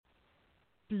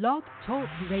Blog Talk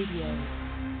Radio.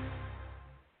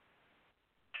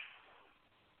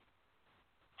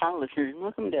 Hi, listeners, and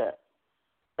welcome to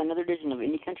another edition of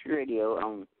Indie Country Radio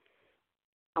on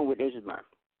Weekdays with Murph.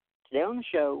 Today on the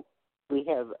show, we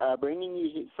have brand new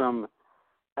music from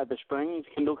the Springs,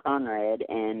 Kendal, Conrad,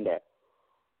 and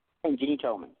Jenny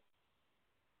Tolman.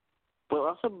 We'll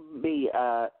also be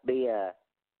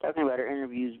talking about our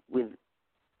interviews with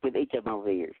each of them over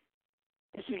the years.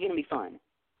 This is going to be fun.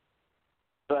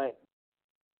 But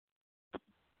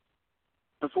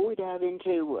before we dive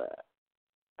into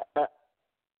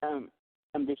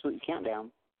this week's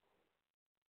countdown,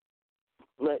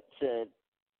 let's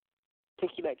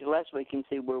take you back to last week and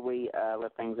see where we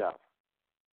left things off.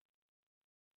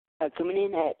 Coming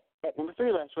in at number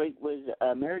 3 last week was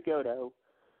Mary Godo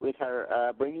with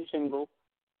her brand new single,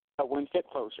 One Step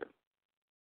Closer.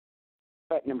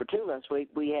 At number 2 last week,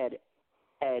 we had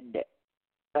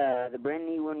the brand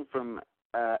new one from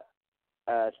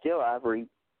Still Ivory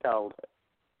called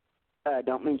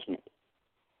Don't Mention It.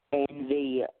 And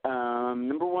the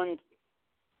number one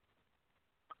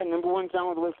song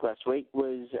of the week last week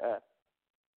was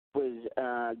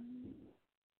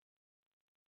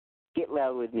Get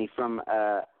Loud With Me from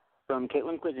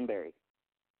Caitlin Quisenberry.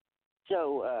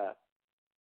 So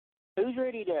who's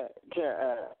ready to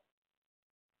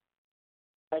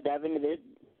dive into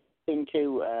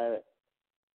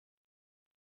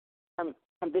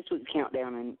this week's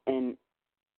countdown and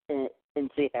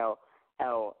see how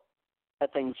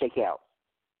things shake out.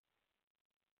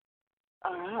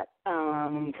 All right.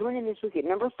 Coming in this week at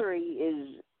number 3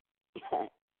 is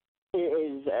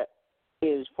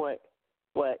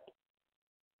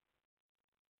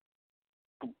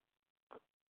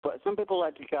what some people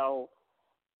like to call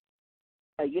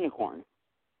a unicorn,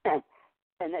 and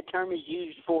that term is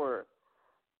used for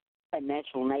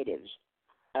natural natives,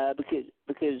 because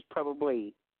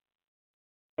probably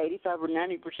 85 or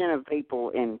 90% of people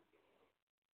in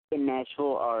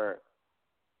Nashville are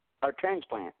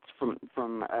transplants from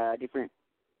different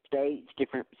states,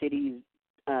 different cities,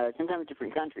 sometimes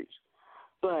different countries.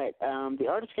 But the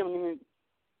artist coming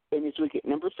in this week at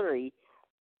number 3,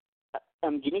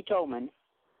 Jenny Tolman,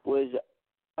 was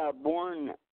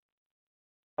born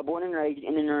and raised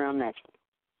in and around Nashville.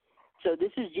 So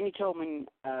this is Jenny Tolman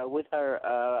with her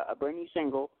a brand new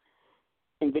single,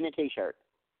 Invent a T-shirt.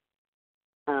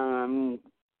 Coming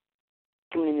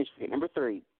in this week at number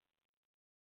 3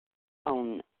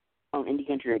 on Indie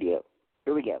Country Radio.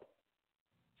 Here we go.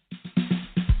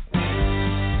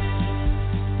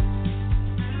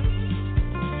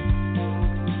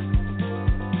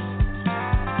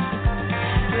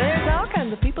 There's all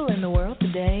kinds of people in the world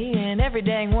today, and every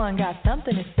dang one got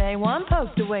something to say. One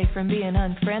post away from being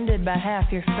unfriended by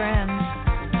half your friends.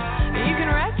 You can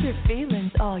write your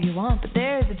feelings all you want, but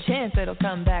there's a chance it'll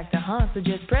come back to haunt. So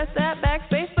just press that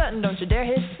backspace button, don't you dare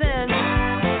hit send.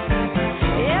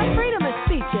 Yeah, freedom of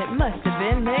speech, it must have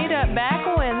been made up back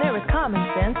when there was common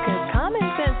sense, 'cause common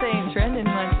sense ain't trending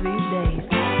much these days.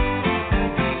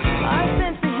 Our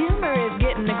sense of humor is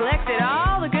getting neglected.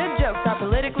 All the good jokes are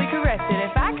politically corrected.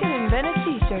 If I could invent a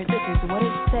T-shirt, this is what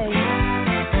it'd say.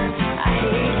 I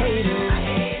hate haters,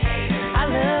 I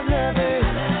love lovers,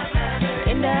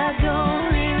 and I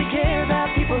don't really care about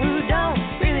people who don't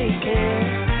really care.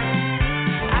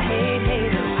 I hate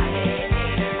haters,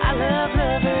 I love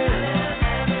lovers,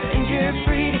 and you're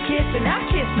free to kiss, and I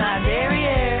kiss my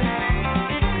derriere.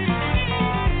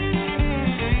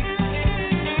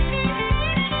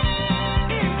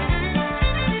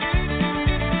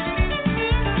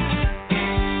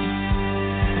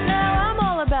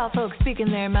 Folks speaking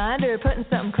their mind or putting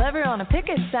something clever on a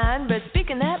picket sign, but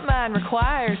speaking that mind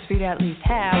requires for you to at least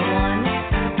have one.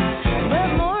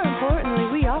 But more importantly,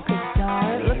 we all could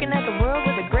start looking at the world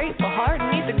with a grateful heart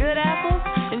and eat the good apples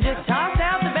and just toss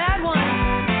out the bad ones.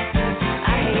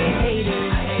 I hate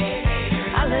haters,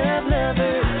 I love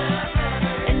lovers,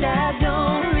 and I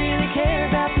don't really care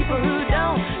about people who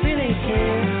don't really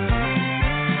care.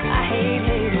 I hate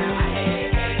haters,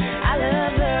 I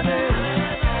love lovers,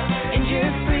 and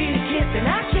you're free to kiss, and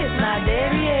I kiss my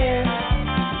derriere.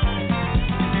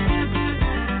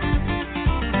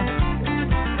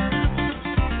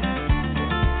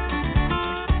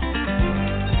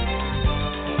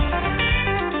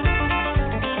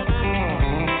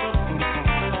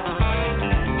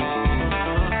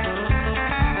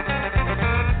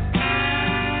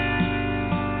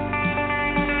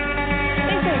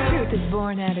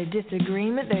 Born out of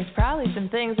disagreement, there's probably some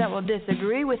things that we'll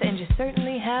disagree with, and you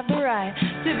certainly have the right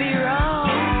to be wrong.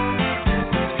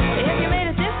 If you made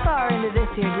it this far into this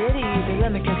here ditty, either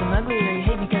love me 'cause I'm ugly or you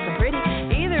hate me 'cause I'm pretty.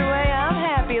 Either way, I'm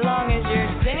happy long as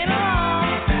you're singing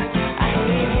along.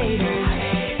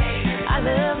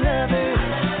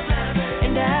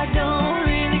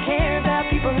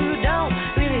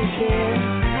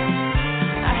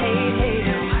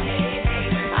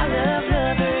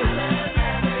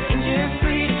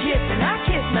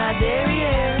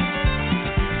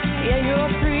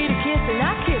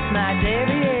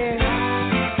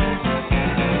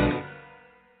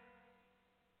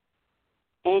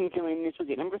 come in this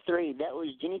week at number 3. That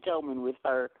was Jenny Tolman with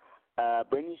her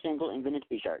brand new single, Invented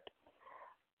T-shirt.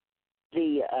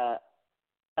 The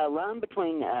line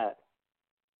between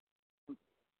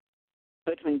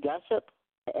gossip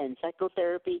and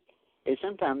psychotherapy is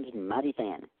sometimes mighty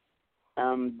thin.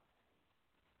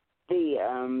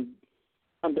 The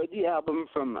debut album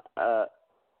from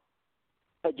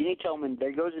Jenny Tolman,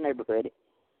 There Goes the Neighborhood,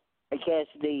 cast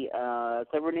the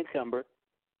clever newcomer,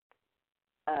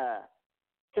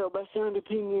 so by sound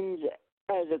opinions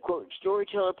as a, quote,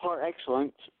 storyteller par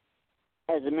excellence,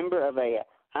 as a member of a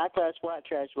high-class white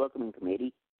trash welcoming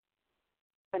committee,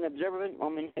 an observant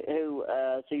woman who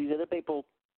sees other people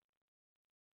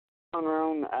on her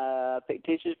own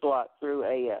fictitious block through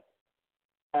a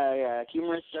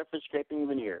humorous surface-scraping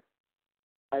veneer.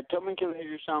 Tolman compares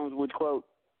her songs with, quote,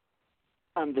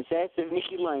 the sass of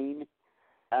Nikki Lane,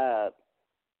 a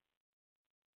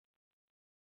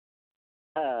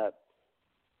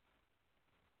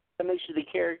mix of the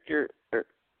character, a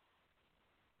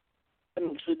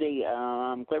mix with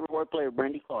the clever wordplay of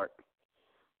Brandy Clark,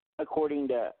 according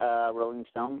to Rolling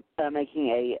Stone, making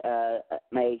a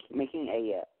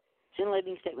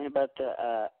scintillating statement about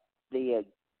the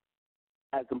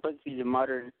complexities of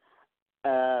modern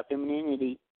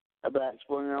femininity, about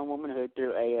exploring her own womanhood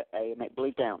through a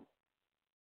make-believe town.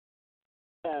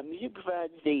 Music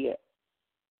provides the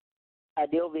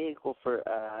ideal vehicle for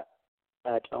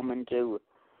Tolman to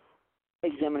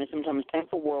examine a sometimes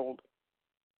painful world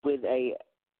with a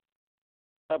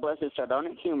blessed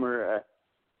sardonic humor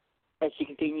as she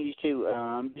continues to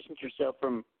distance herself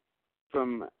from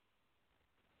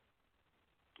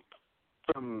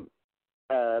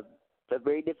the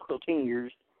very difficult teen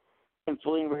years and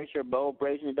fully embrace her bold,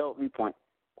 brazen adult viewpoint.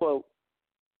 Quote,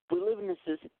 we live in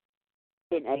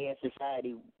a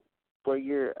society where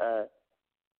you're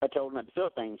told not to feel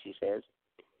things, she says,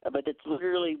 but it's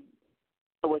literally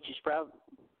what you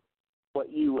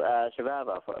survive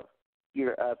off of,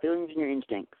 your feelings and your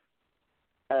instincts.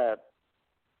 That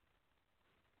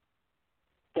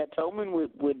Tolman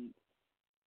would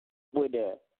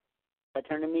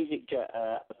turn to music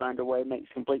to find her way makes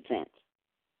complete sense.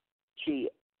 She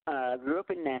grew up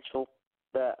in Nashville,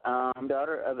 the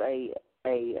daughter of a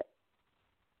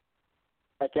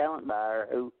talent buyer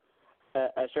who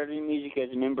started in music as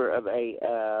a member of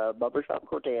a barbershop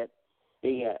quartet,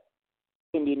 the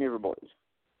Indian River Boys.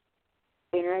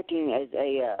 Interacting as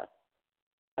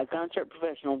a concert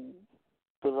professional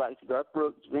with the likes of Garth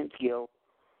Brooks, Vince Gill,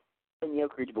 and the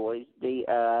Oak Ridge Boys, the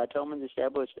Tolmans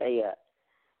established a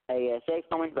safe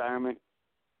home environment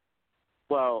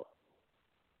while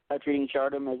treating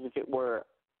stardom as if it were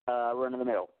run of the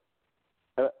mill.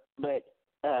 But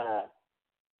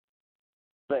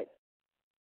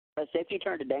safety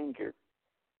turned to danger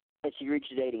as she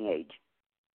reached dating age.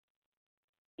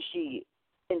 She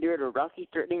endured a rocky,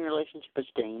 threatening relationship with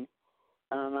Steen,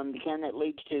 the kind that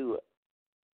leads to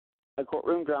a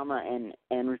courtroom drama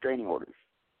and restraining orders.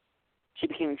 She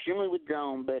became extremely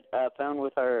withdrawn, but found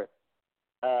with her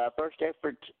first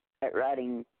efforts at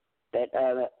writing that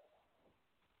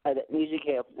music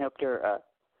helped her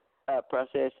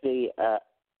process the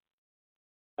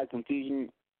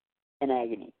confusion and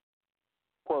agony.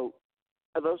 Quote,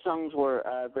 those songs were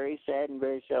very sad and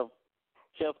very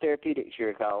self-therapeutic, she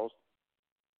recalls,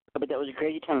 but that was a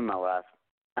crazy time in my life.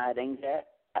 I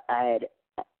had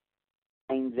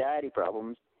anxiety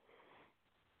problems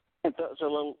and felt so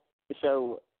lonely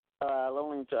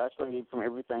and so isolated from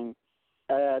everything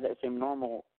that seemed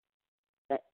normal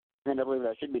and I believe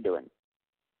I should be doing.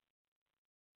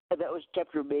 But that was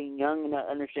chapter of being young and not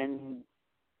understanding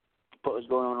what was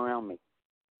going on around me.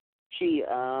 She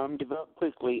developed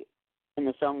quickly, and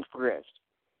the songs progressed.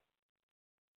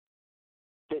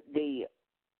 The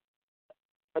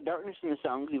darkness in the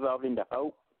songs evolved into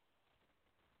hope,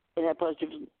 and that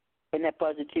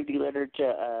positivity led her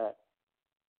to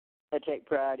take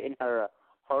pride in her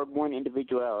hard-won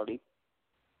individuality,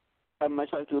 much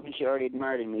like the women she already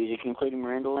admired in music, including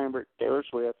Miranda Lambert, Taylor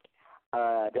Swift,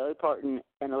 Dolly Parton,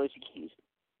 and Alicia Keys.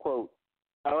 Quote,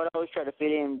 I would always try to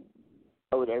fit in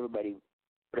with everybody,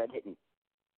 but I didn't.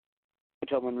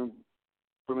 Tolman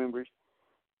remembers.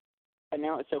 And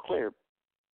now it's so clear.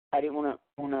 I didn't want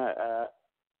to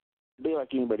be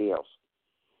like anybody else.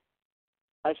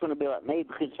 I just want to be like me,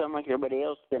 because if I'm like everybody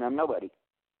else, then I'm nobody.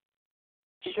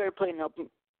 She started playing open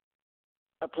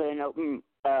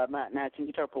night nights and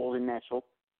guitar pools in Nashville,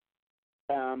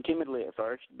 timidly at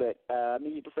first, but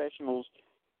music professionals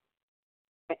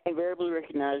invariably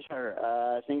recognized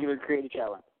her singular creative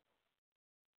talent.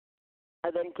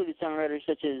 That included songwriters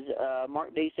such as Mark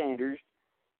Sanders,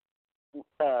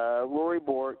 Rory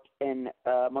Bork, and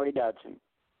Marty Dodson.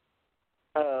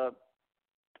 uh,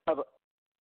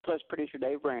 plus producer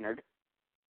Dave Brainerd,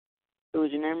 who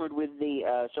was enamored with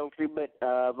the sultry but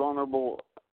vulnerable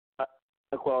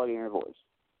quality in her voice.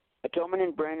 Tolman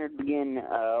and Brainerd began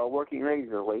working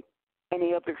regularly, and he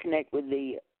helped her connect with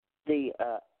the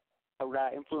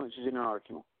right influences in her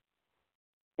arsenal,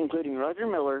 including Roger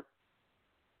Miller,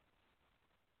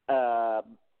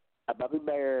 Bobby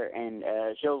Bear, and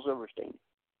Shel Silverstein.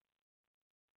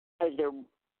 As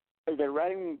their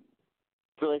writing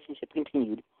relationship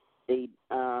continued, the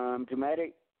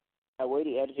dramatic,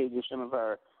 weighty attitudes of some of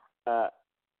our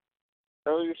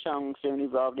earlier songs soon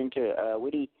evolved into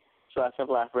witty slice of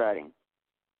life writing.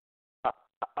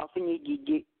 Often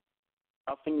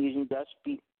using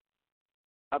gossipy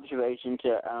observation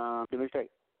to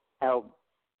demonstrate how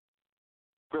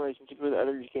relationships with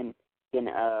others can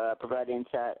provide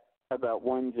insight about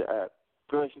one's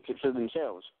relationships with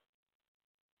themselves.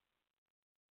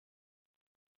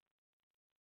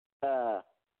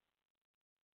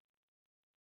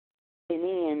 In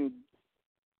the end,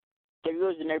 There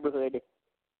Goes the Neighborhood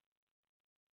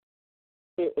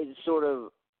is sort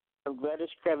of a Gladys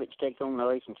Kravitz take on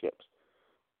relationships.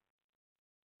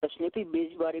 A snippy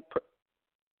busybody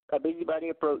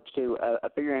approach to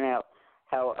figuring out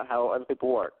how other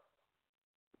people work.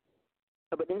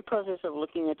 But in the process of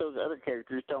looking at those other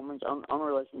characters, Tolman's own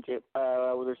relationship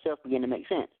with herself began to make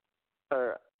sense.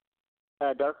 Her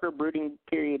darker, brooding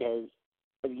period has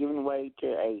given way to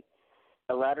a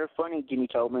lighter, funny Jenny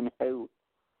Tolman who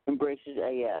embraces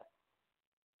a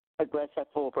glass half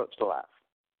full approach to life.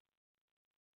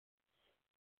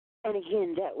 And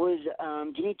again, that was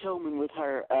Jenny Tolman with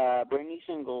her brand new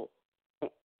single,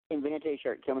 Invented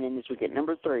T-Shirt, coming in this week at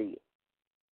number 3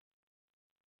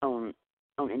 on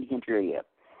Indie Country Radio.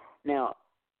 Now,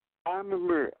 I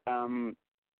remember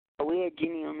we had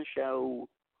Jenny on the show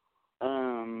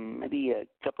maybe a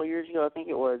couple of years ago, I think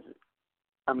it was.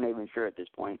 I'm not even sure at this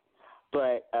point.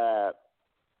 But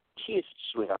she is a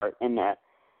sweetheart, and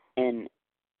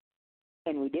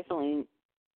we definitely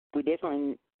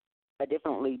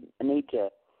need to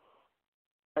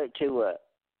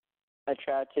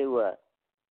try to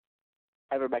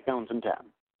have her back on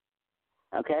sometime.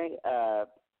 Okay.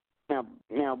 Now,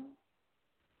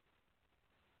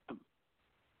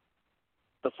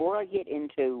 before I get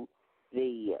into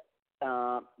the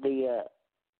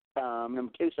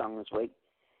number 2 song this week,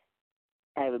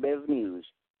 I have a bit of news.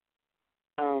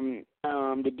 The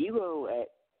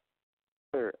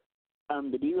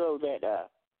duo that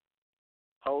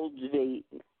holds the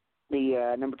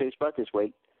number 2 spot this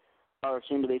week are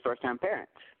soon to be first time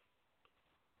parents.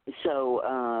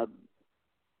 So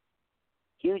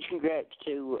huge congrats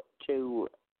to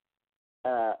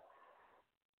my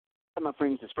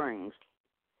friends the Springs.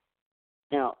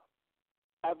 Now,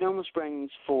 I've known the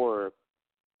Springs for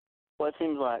what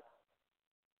seems like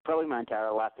probably my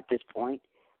entire life at this point.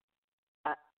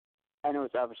 I know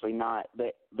it's obviously not,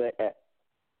 but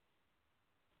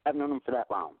I've known them for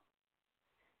that long.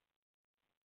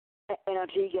 And I'll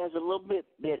tell you guys a little bit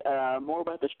more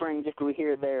about the Springs after we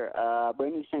hear their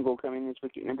brand new single coming this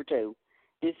week at number 2.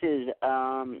 This is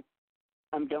Don't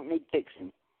Need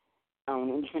Fixing on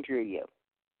Indie Country Radio.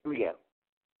 Here we go.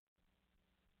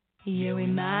 Yeah, we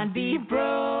might be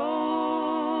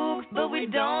broke, but we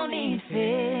don't need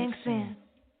fixing.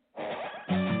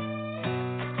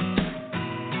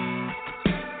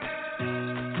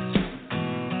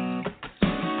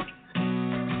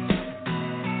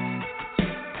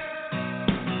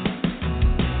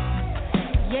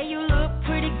 Yeah, you look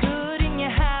pretty good in your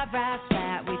high-rise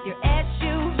flat with your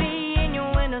SUV and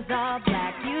your windows all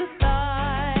black. You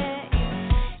thought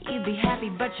you'd be happy,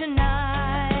 but you're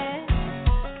not.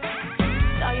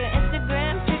 Saw your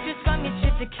Instagram pictures from your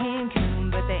trip to Cancun,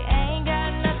 but they ain't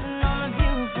got nothing on the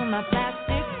view from my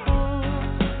plastic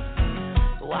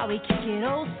pool. While we kick it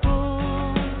old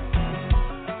school,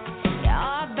 yeah,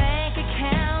 our bank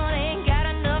account ain't got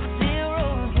enough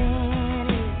zeros in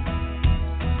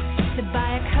it to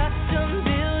buy a custom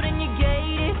built in your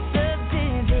gated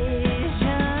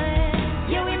subdivision.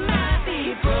 Yeah, we might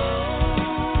be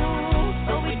broke,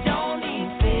 but we don't need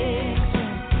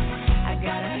fixing. I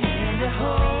got a hand to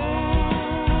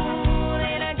hold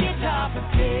and a guitar for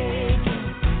picking.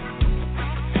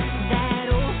 That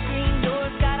old screen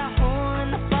door's got a hole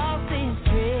in the faucet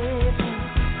strip.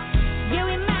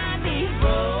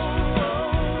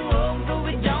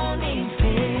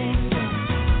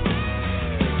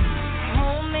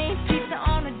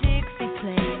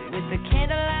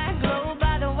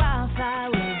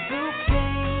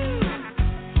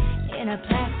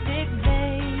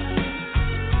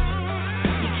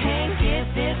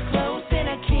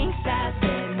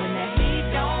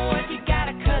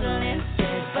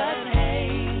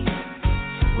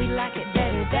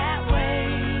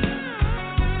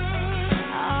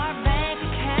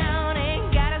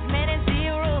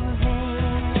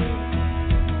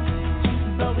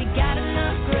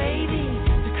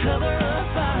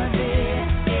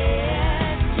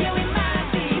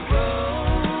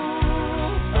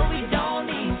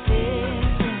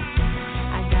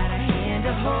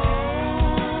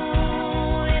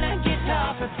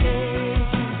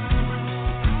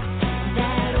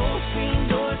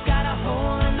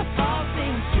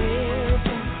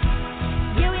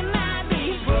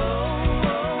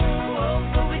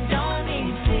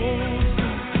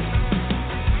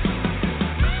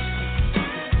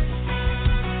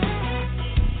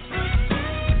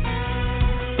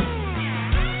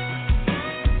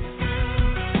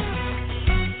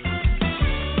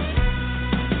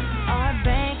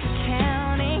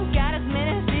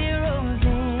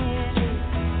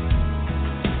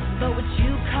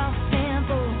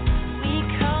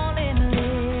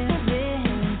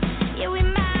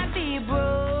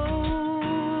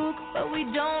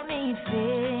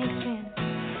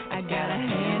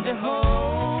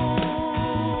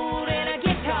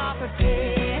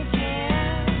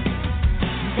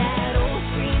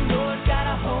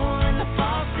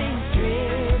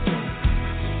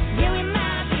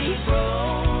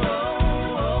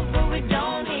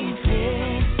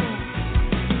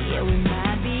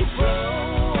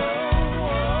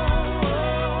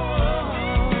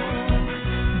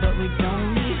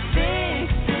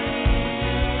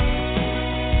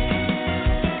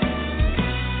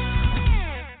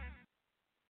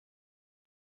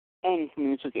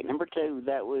 week at number 2,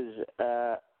 that was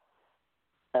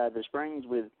the Springs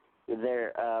with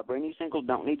their brand new single,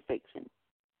 Don't Need Fixing.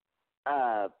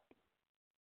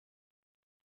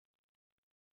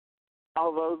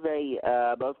 Although they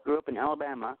both grew up in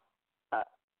Alabama,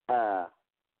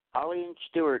 Holly and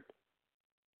Stewart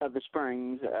of the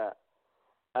Springs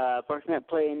first met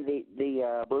playing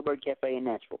the Bluebird Cafe in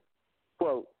Nashville.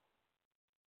 Quote,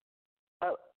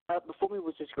 before me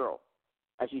was this girl.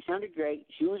 She sounded great.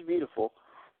 She was beautiful.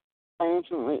 I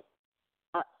instantly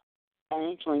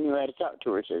knew how to talk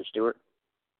to her, says Stewart.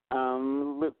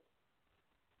 Little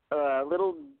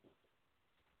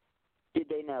did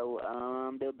they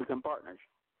know they would become partners,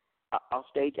 off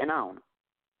stage and on.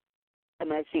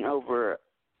 Amassing over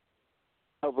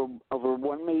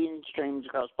 1 million streams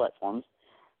across platforms,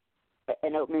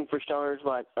 and opening for stars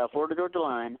like Florida Georgia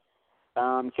Line,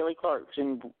 Kelly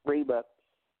Clarkson, Reba,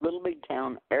 Little Big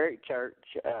Town, Eric Church,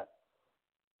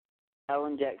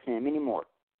 Alan Jackson, and many more.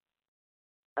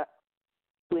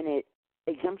 When it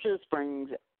comes to the Springs,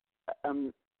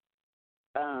 the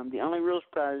only real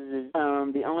surprise is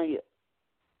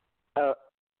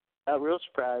a real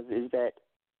surprise is that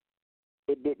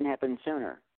it didn't happen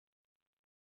sooner.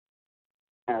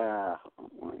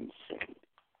 1 second.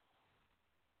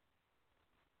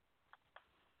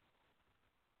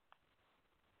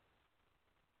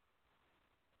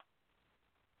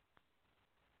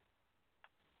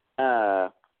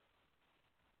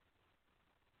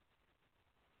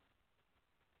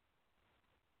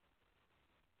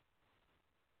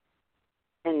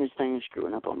 And this thing is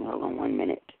screwing up on me. Hold on 1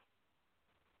 minute.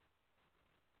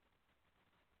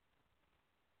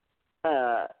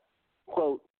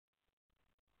 Quote,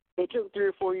 it took 3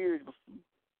 or 4 years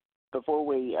before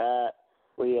we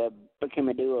became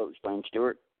a duo, explained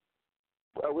Stewart.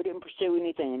 We didn't pursue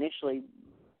anything initially,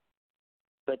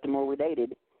 but the more we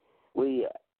dated, we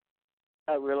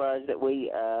realized that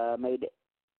we made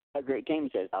a great team,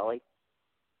 says Holly.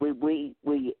 We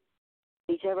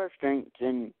each have our strengths,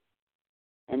 and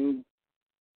when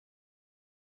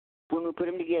we put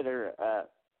them together,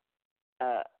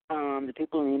 the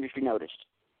people in the industry noticed.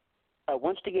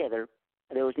 Once together,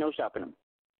 there was no stopping them.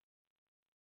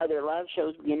 Their live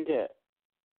shows began to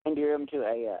endear them to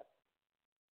a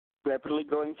rapidly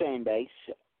growing fan base.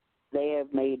 They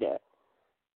have made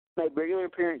regular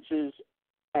appearances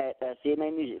at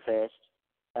CMA Music Fest,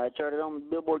 charted on the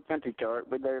Billboard Country Chart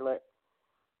with their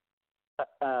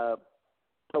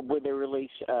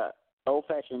release Old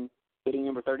Fashioned, hitting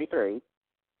number 33,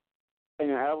 and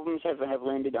their albums have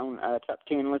landed on top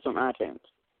 10 lists on iTunes,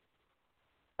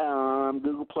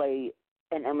 Google Play,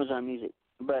 and Amazon Music.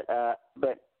 But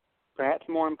perhaps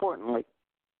more importantly,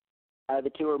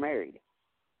 the two are married.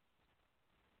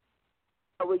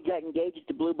 We got engaged at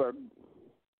the Bluebird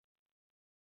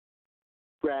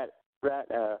right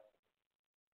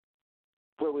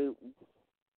where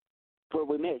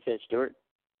we met, says Stewart.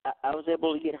 I was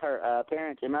able to get her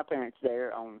parents and my parents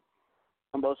there on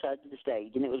both sides of the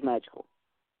stage, and it was magical.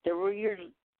 Several years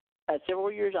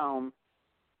on,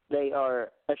 they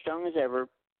are as strong as ever,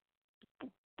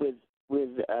 with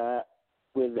a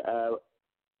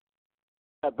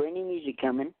brand new music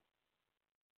coming,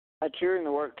 a tour in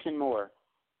the works, and more.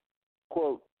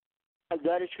 Quote,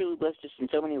 God has truly blessed us in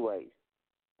so many ways.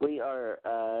 We are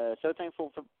so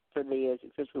thankful for the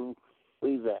success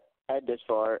we've had thus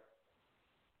far,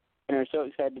 and are so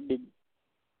excited to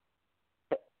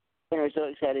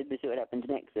see what happens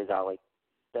next, says Ollie.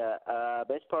 The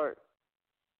best part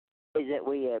is that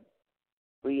we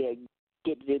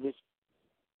get to do this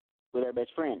with our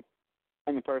best friend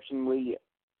and the person we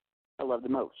love the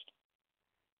most.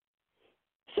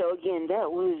 So again,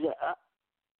 that was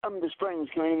the Springs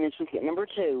coming in this week at number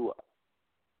 2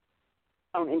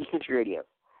 on Indie Country Radio.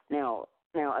 Now,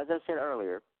 as I said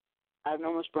earlier, I've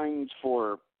known the Springs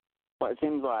for what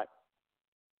seems like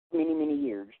many, many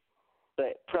years,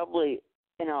 but probably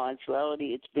in all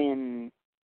actuality, it's been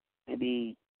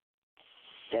maybe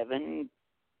 7,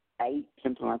 8,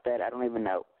 something like that. I don't even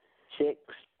know. 6,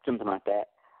 something like that.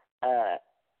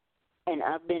 And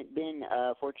I've been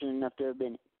fortunate enough to have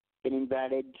been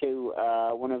invited to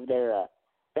one of their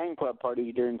fan club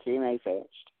parties during CMA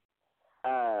Fest.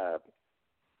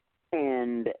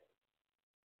 And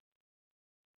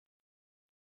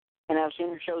I've seen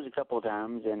their shows a couple of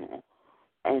times, and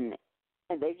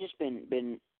they've just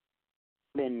been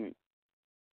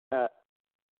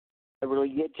really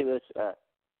good to us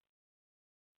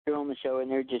here on the show, and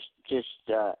they're just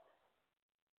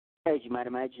as you might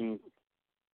imagine,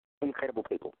 incredible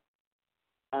people.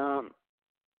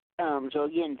 So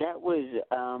again, that was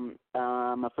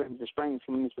my friends the Springs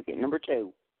coming this weekend, number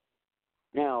 2.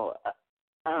 Now,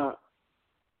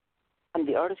 And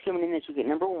the artist coming in this week at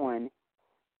number one,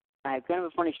 I have kind of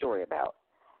a funny story about.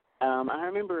 I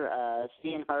remember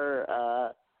seeing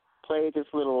her play at this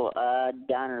little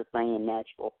diner thing in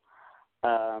Nashville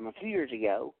a few years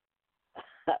ago.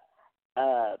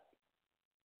 I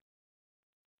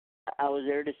was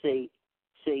there to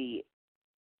see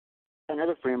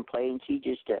another friend play, and she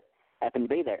just happened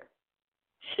to be there.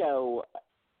 So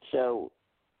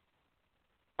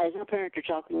as my parents are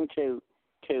talking to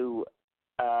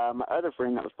my other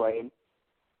friend that was playing,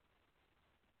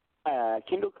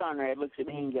 Kendal Conrad looks at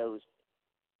me and goes,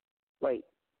 "Wait,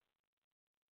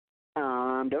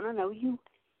 don't I know you?"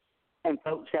 And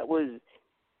folks, that was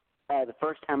the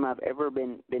first time I've ever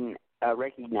been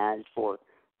recognized for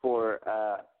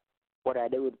what I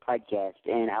do with the podcast,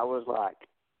 and I was like,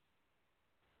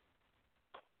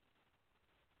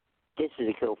 "This is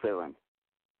a cool feeling."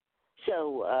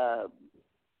 So,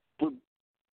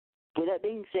 with that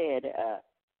being said,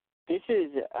 this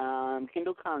is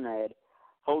Kendal Conrad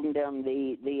holding down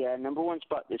the number one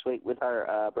spot this week with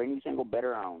our brand new single,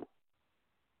 "Better On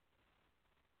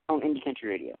Indie Country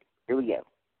Radio." Here we go.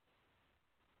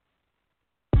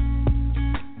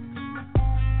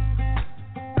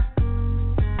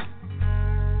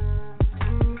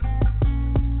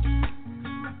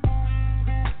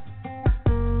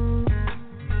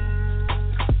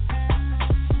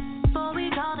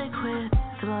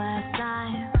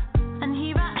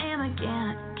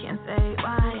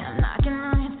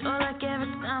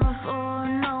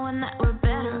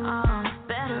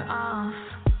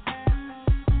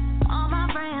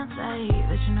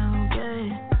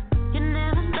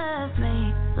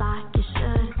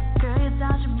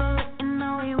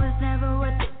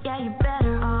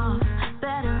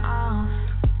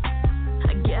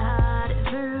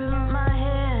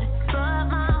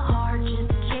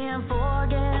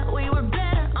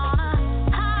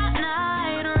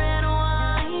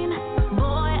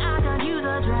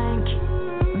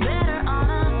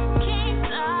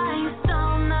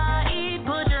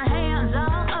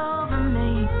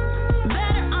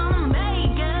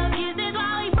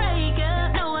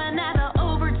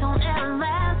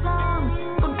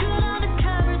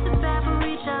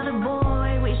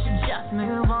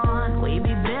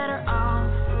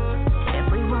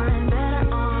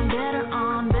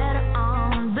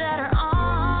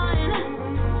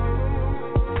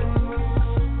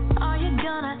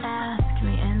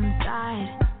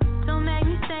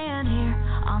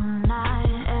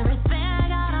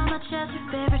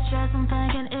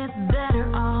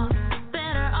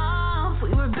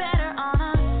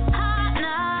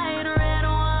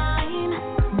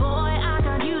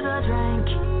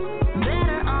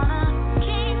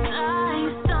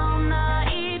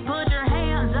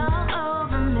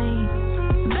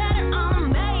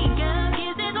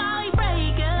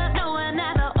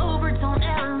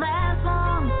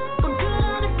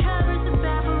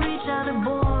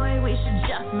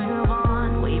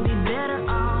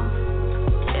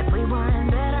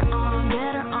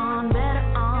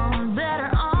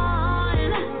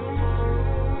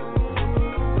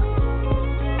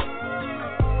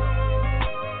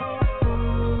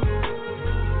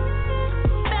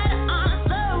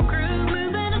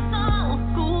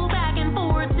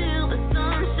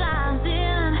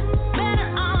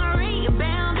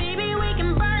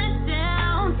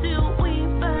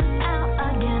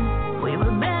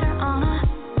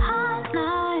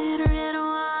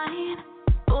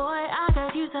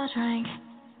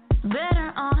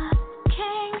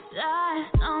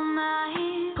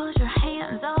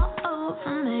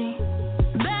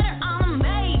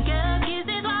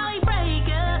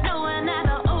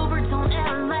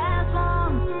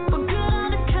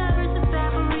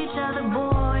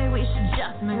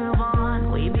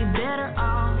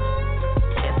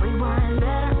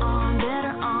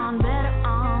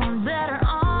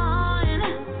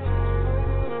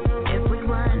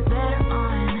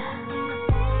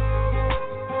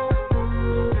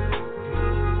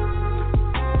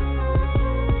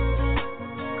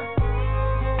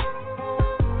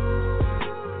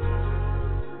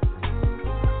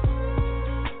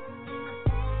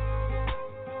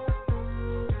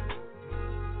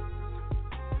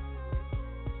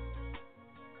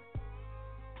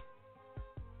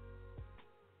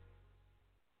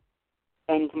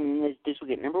 And this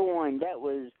week at number one, that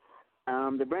was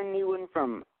the brand new one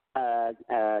from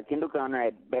Kendal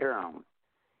Conrad, "Better On."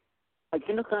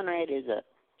 Kendal Conrad is a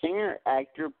singer,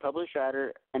 actor, published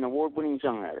writer, and award-winning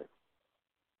songwriter.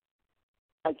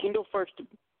 Kendal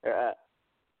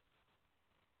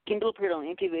appeared on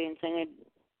MTV and sang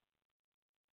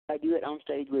a duet on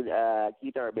stage with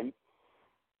Keith Urban,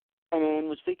 and then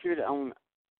was featured on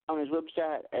his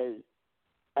website as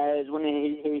as one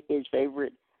of his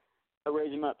favorite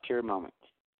raise 'em up cheer moments.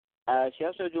 She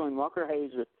also joined Walker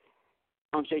Hayes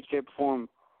on stage to perform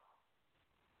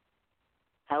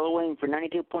Halloween for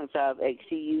 92.5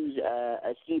 XCU's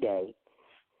a ski day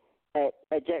at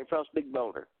Jack Frost Big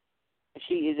Boulder.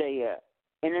 She is a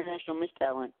international Miss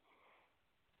Talent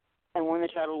and won the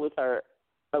title with her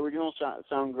original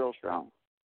song Girl Strong.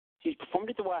 She's performed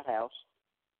at the White House,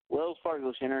 Wells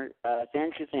Fargo Center,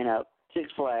 San Jacinto,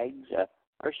 Six Flags,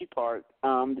 Hershey Park,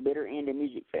 the Bitter End and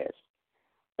Music Fest,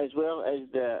 as well as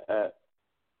the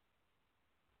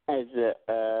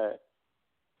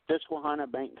Susquehanna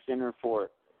Bank Center for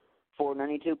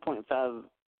 92.5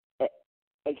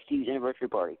 XT's anniversary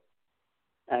party.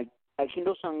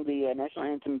 Kendal sung the national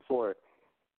anthem for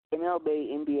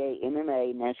MLB, NBA,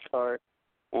 MMA, NASCAR,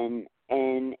 and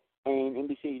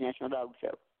NBC's National Dog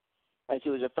Show. She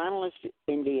was a finalist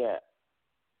in the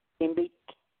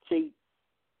NBC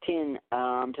 10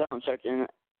 talent search and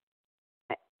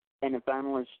a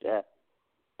finalist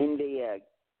in the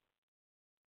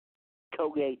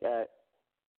Colgate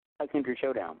Country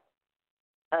Showdown.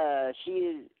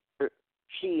 She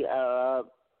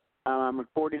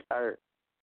recorded her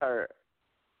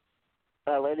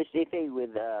latest EP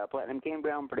with Platinum Ken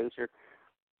Brown producer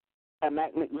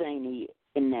Mac McVaney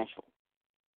in Nashville.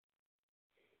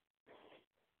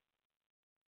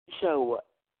 So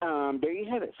there you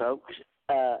have it, folks.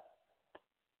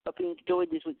 Hope you enjoyed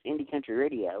this week's Indie Country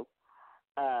Radio.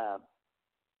 I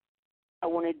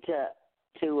wanted to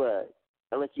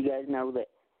let you guys know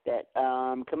that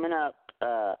coming up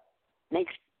on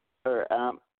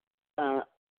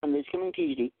this coming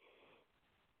Tuesday,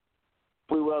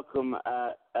 we welcome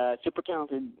super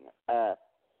talented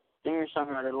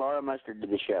singer-songwriter Laura Mustard to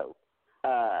the show.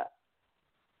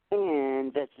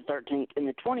 And that's the 13th. And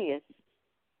the 20th,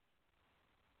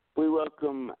 we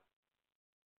welcome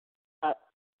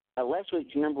last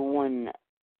week's number one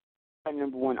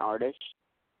artist,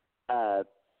 Caitlin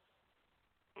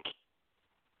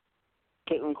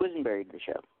Quisenberry, to the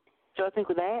show. So I think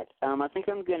with that, I think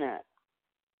I'm going to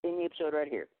end the episode right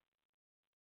here.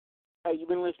 You've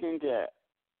been listening to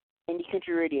Indie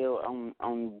Country Radio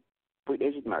on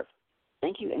Weekdays with Murph.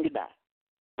 Thank you and goodbye.